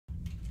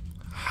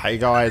Hey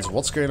guys,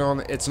 what's going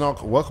on? It's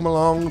Nock. Welcome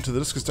along to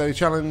the Duskers Daily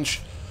Challenge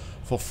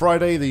for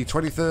Friday the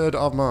 23rd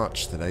of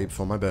March, the day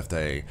before my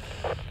birthday.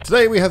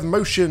 Today we have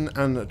Motion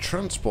and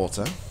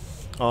Transporter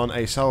on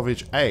a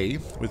Salvage A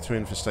with 2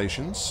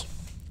 infestations.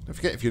 Don't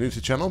forget, if you're new to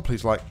the channel,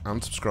 please like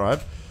and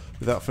subscribe.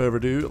 Without further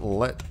ado,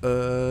 let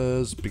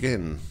us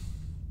begin.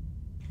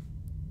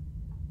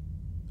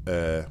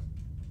 Oh,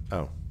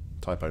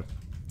 typo.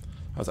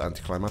 That was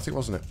anticlimactic,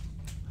 wasn't it?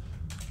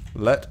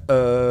 Let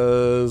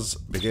us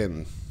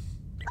begin.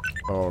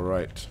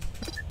 Alright.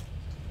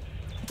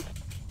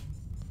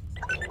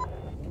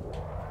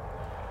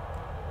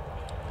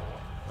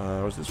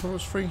 Was this one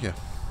was free? Yeah.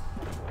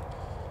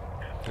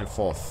 Go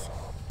forth.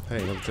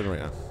 Hey, another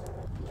generator.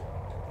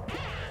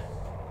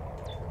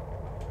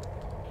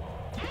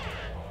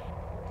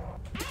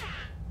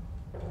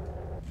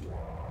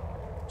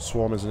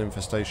 Swarm is an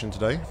infestation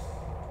today.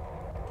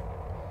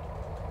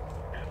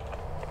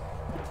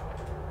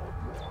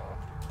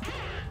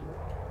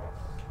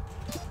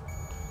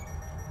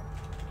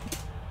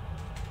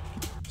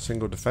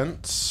 Single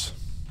defense.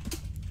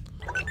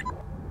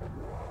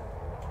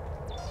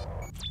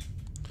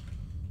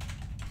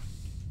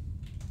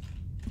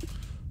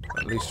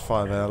 At least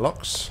 5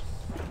 airlocks.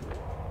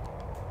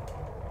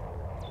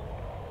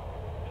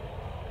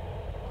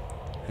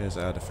 Here's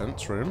our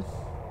defense room.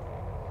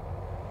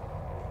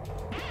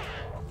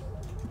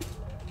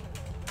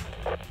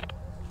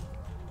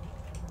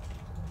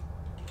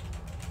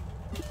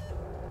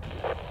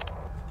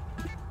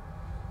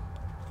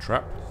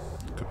 Trap.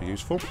 Could be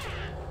useful.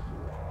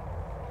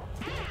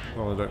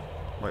 Well, I don't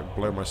like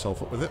blow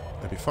myself up with it.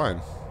 That'd be fine.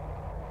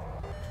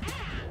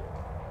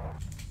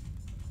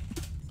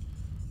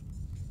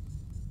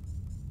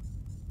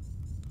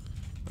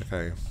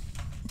 Okay.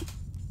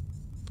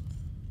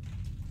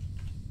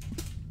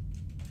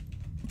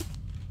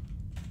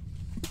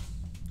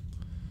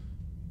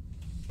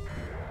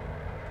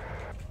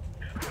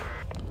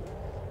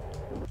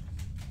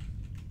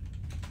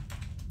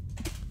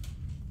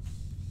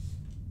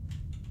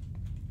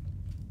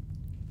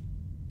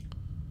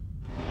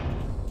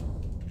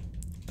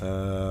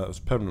 It was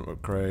a permanent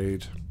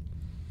upgrade.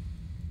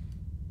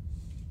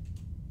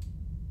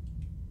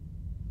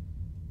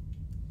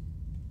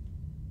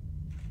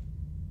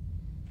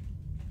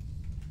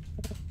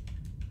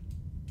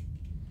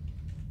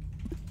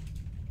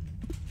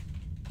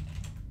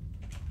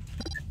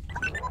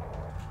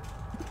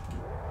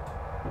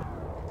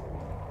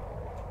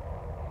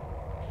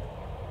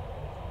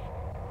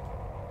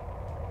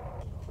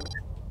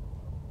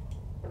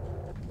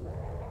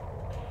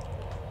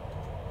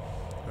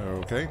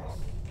 Okay.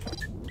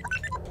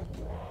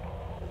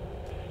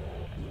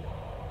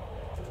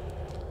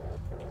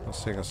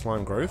 Seeing a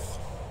slime growth.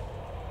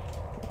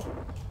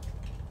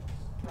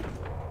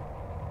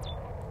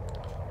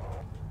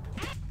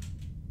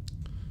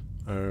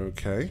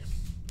 Okay,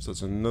 so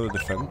it's another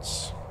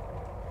defense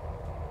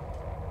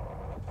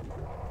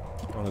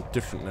on a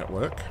different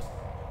network.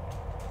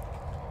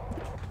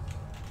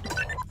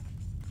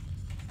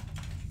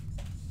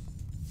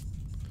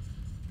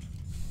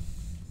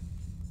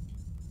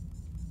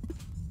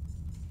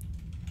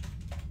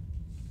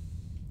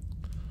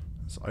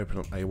 Let's open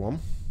up A1.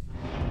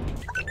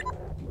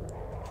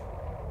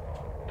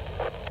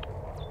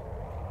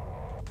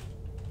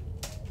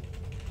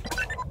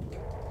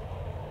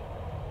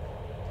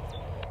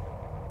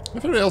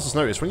 If anybody else has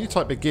noticed, when you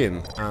type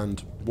begin and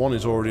 1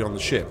 is already on the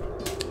ship,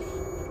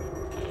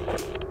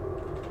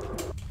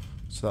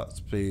 so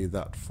that's be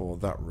that for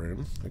that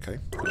room. Okay,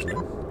 good to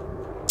know.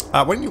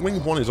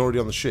 When 1 is already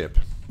on the ship,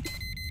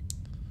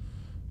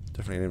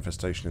 definitely an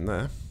infestation in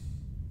there.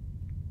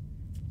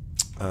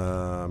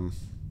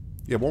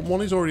 Yeah,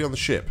 1 is already on the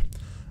ship,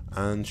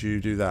 and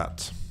you do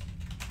that.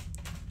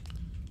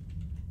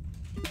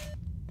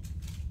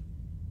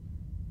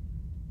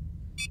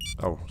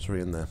 Oh,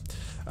 sorry, in there.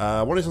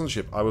 1 is on the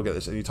ship. I will get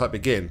this. And you type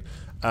begin.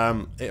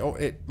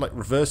 It like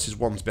reverses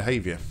one's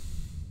behaviour.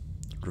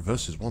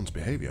 Reverses one's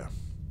behaviour.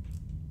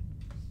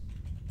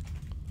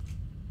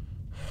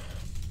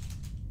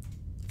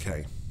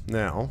 Okay.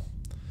 Now,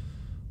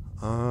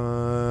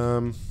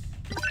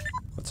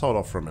 let's hold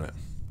off for a minute.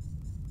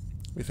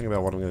 Let me think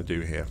about what I'm going to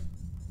do here.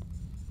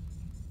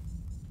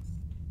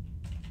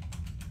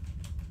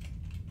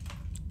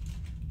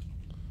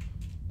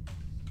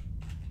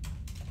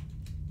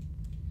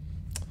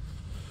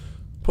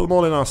 Put them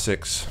all in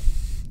R6.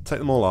 Take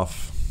them all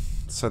off.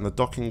 Send the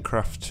docking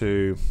craft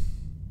to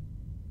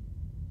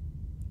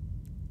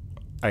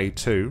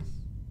A2.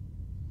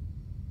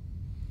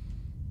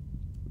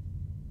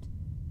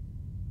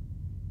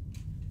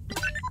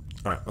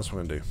 Alright, that's what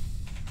I'm going to do.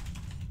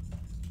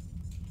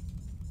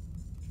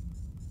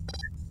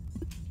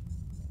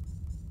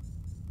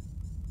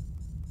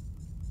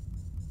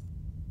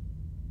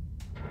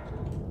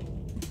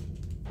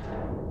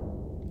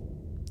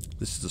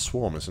 This is the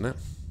swarm, isn't it?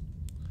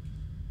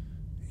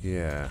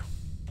 Yeah.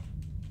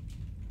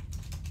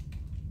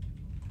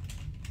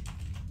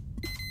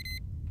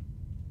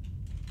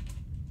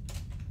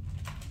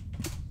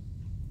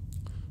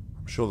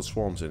 I'm sure the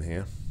swarm's in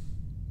here.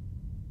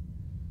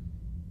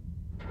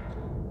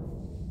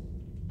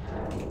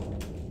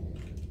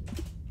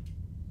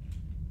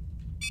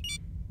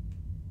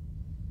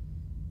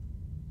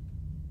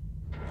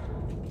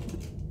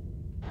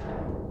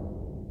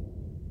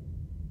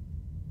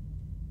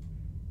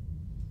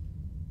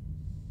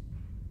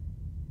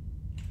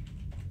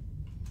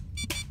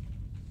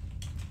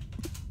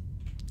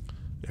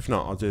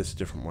 not, I'll do this a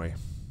different way.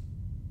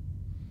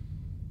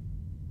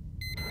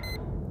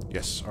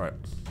 Yes, alright.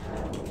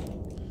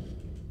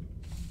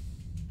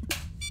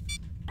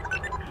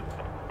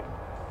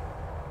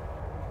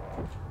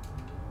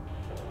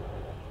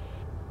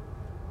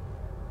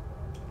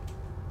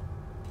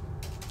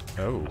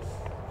 Oh.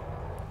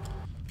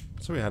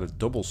 So we had a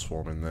double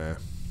swarm in there.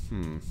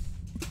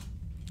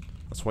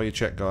 That's why you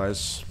check,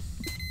 guys.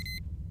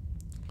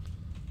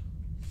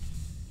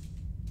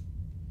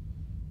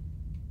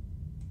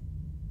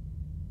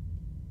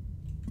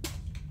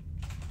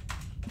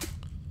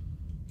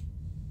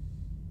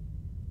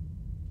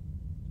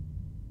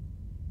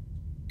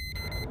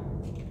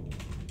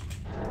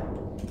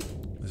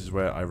 This is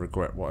where I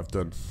regret what I've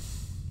done.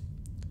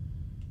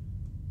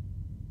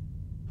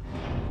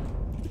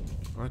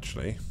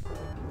 Actually,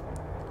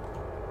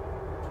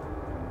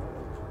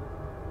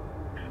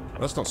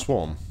 that's not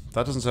swarm.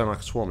 That doesn't sound like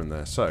a swarm in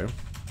there. So,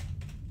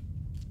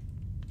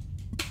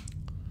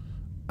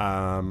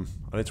 I don't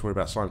need to worry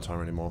about slime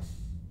timer anymore.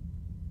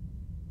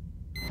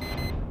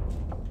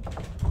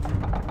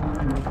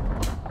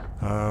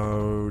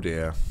 Oh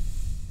dear!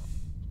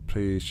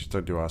 Please just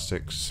don't do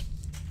R6.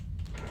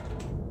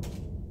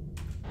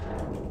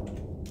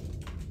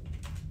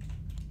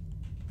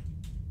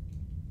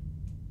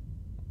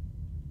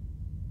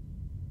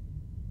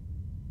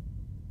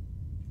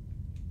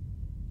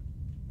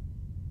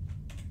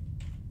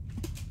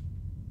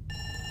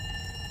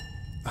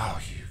 Oh,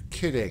 you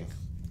kidding?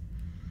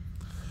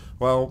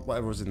 Well,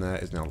 whatever was in there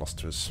is now lost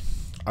to us.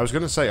 I was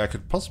going to say I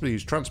could possibly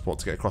use transport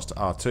to get across to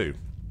R2.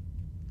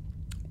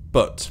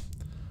 But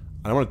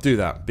I don't want to do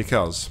that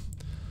because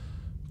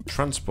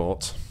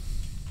transport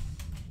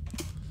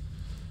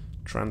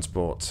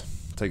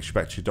takes you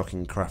back to your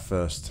docking craft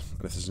first.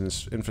 And if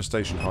there's an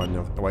infestation hiding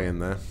away in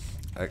there,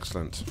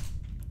 excellent.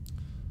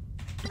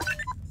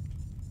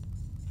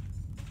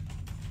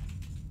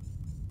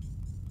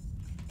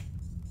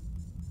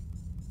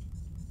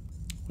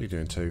 What are you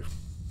doing too?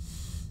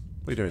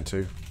 What are you doing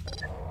too?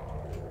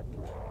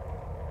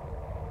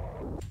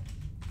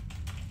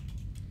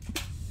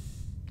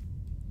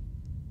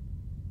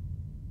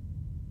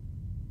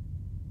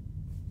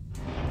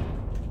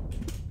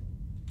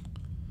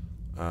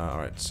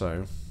 Alright,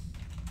 so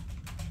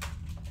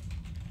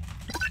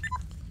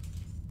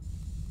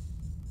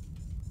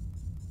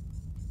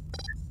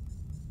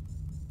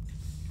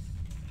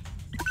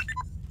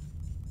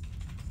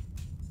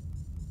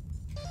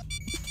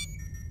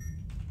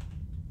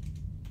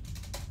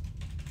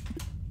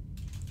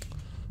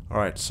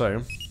alright,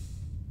 so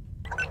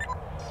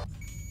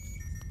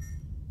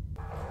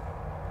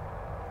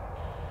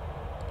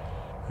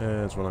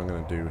here's what I'm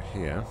going to do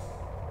here.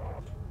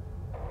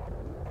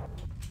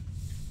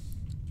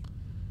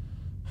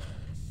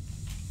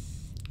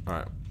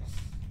 Alright.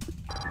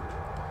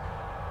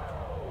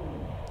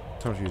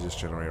 Time to use this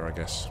generator, I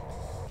guess.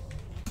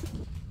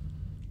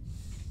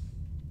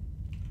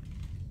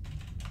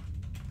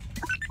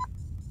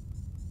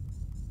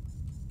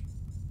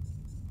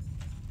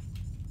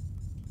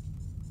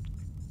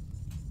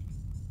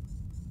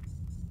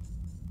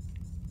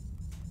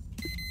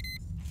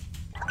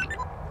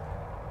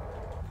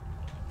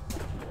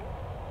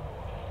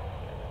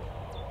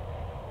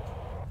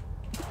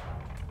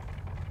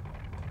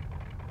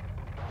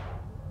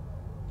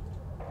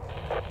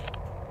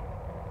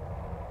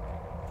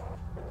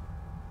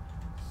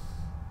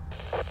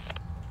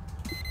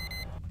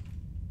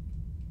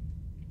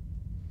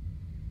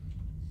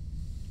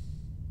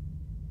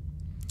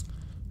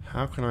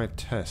 How can I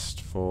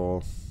test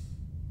for...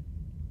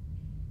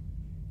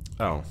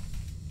 Oh,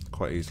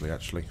 quite easily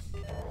actually.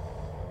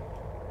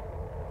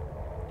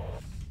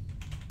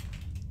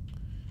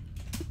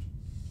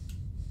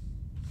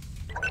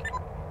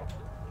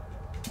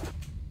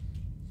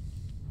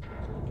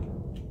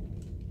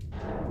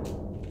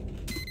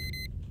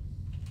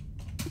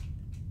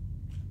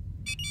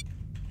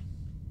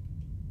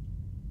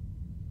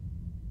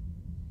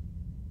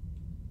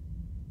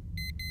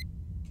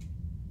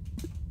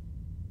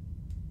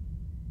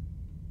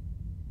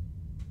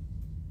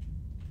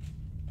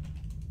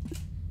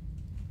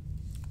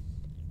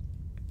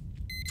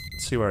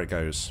 See where it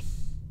goes.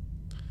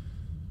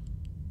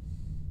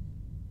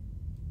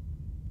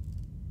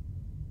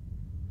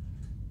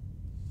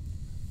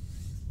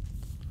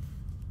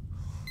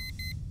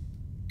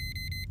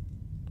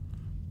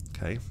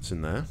 Okay, it's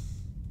in there.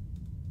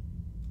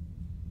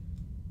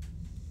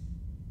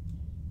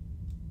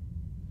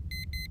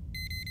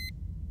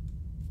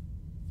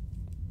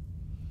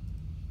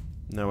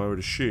 Now I would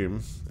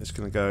assume it's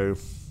going to go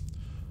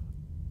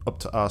up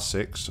to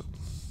R6,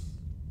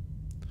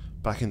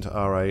 back into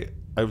R8,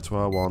 over to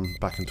R1,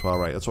 back into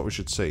R8. That's what we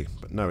should see.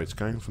 But no, it's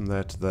going from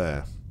there to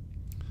there.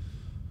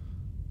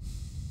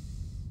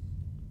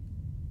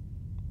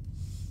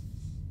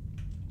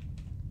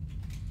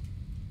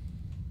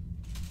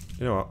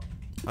 You know what?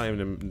 I don't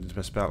even need to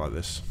mess about like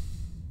this.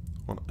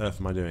 What on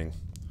earth am I doing?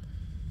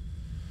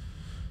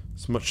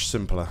 It's much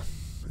simpler,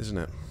 isn't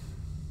it?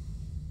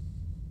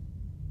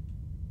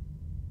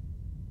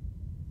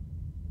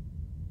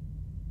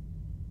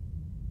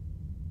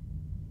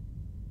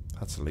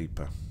 that's a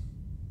leaper.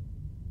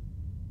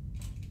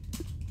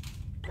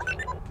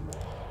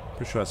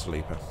 Pretty sure that's a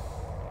leaper.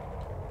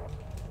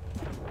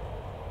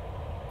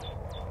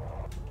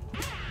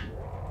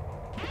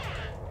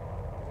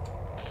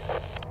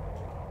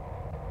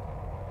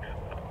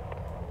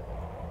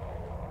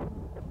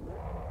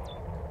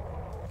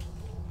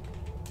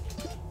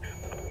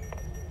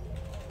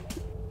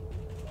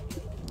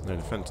 No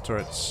defense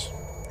turrets.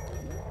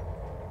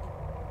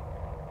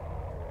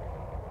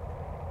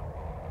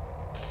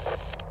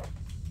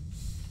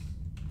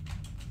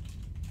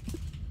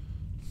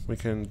 We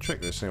can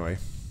check this anyway,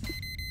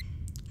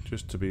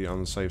 just to be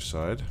on the safe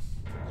side.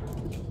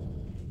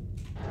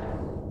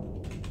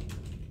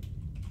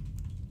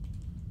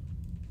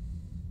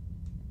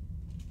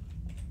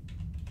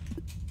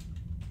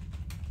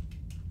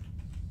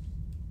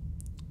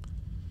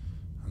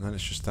 And then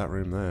it's just that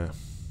room there.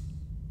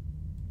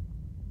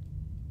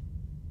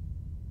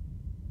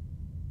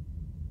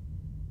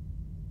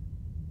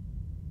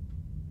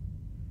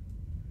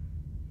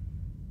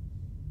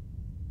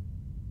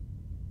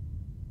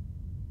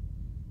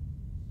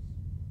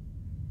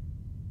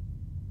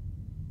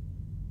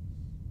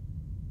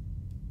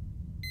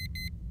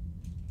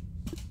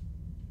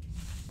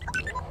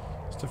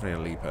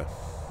 Definitely a leaper,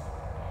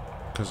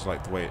 because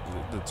like the way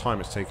the time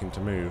it's taking to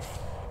move.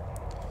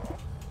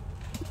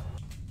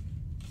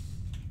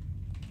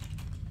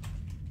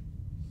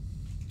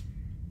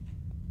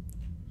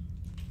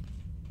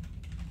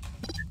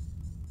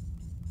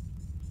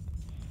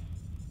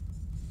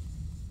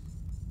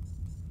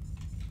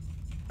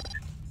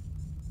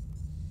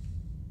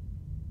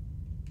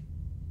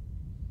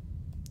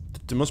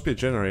 There must be a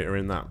generator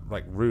in that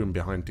like room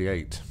behind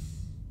D8.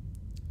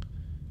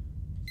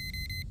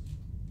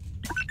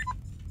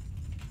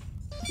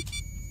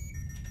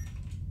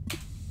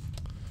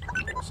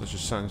 So it's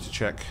just something to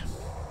check.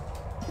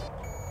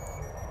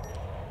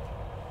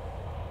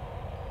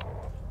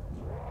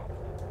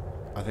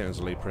 I think there's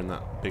a leaper in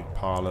that big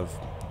pile of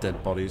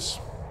dead bodies.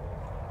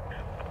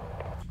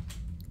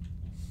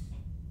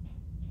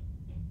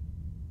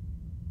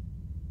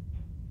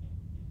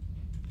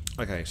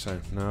 Okay, so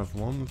now I've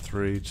 1,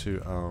 3, 2,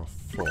 4.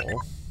 And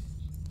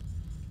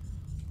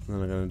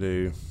then I'm going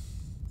to do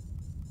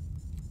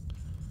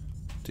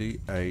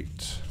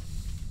D8.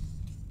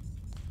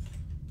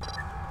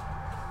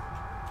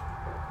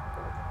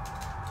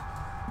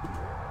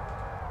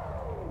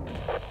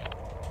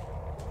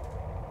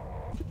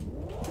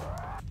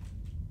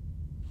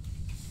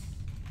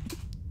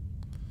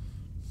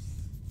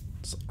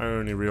 It's the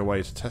only real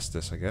way to test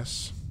this, I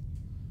guess.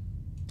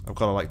 I've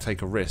got to like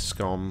take a risk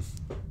on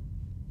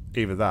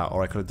either that,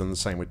 or I could have done the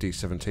same with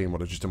D17,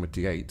 what I've just done with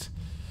D8.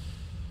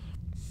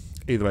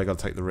 Either way, I've got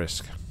to take the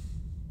risk.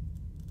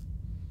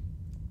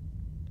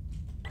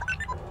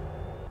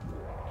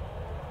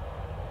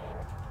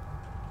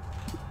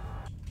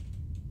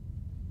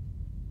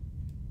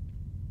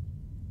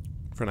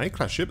 For an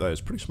A-class ship, though,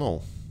 it's pretty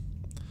small.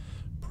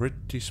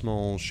 Pretty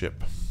small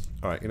ship.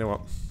 Alright, you know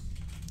what?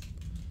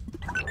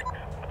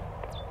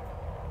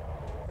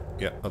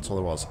 Yeah, that's all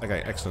there was.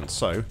 Okay, excellent.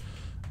 So,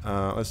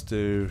 let's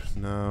do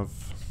nav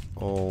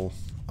all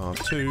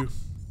R2.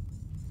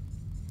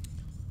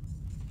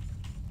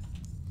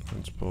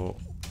 Transport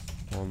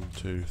 1,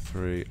 2,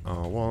 3,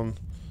 R1.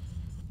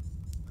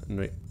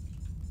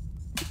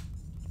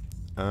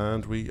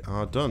 And we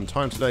are done.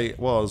 Time today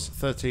was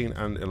 13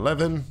 and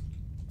 11.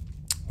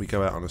 We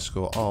go out on a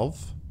score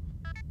of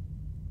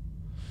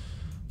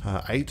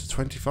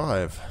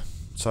 8-25.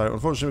 So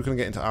unfortunately we couldn't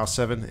get into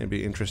R7. It'd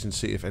be interesting to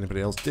see if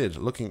anybody else did.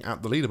 Looking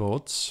at the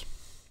leaderboards,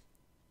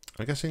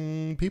 I'm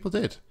guessing people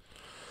did.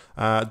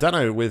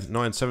 Dano with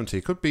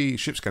 970. Could be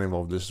Shipscan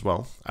involved in this as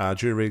well.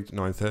 Jurig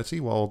 930.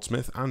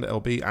 Wildsmith and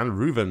LB and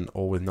Reuven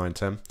all with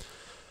 910.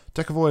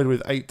 Decavoid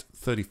with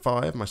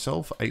 835.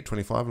 Myself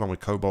 825 along with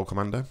Cobalt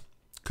Commando.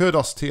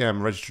 Kurdos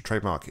TM registered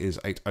trademark is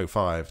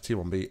 805.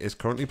 T1B is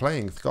currently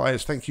playing.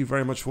 Guys, thank you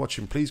very much for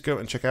watching. Please go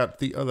and check out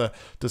the other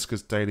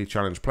Duskers Daily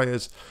Challenge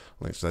players.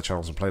 Links to their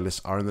channels and playlists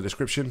are in the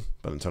description.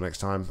 But until next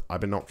time,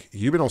 I've been Nock.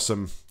 You've been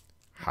awesome.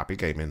 Happy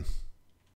gaming.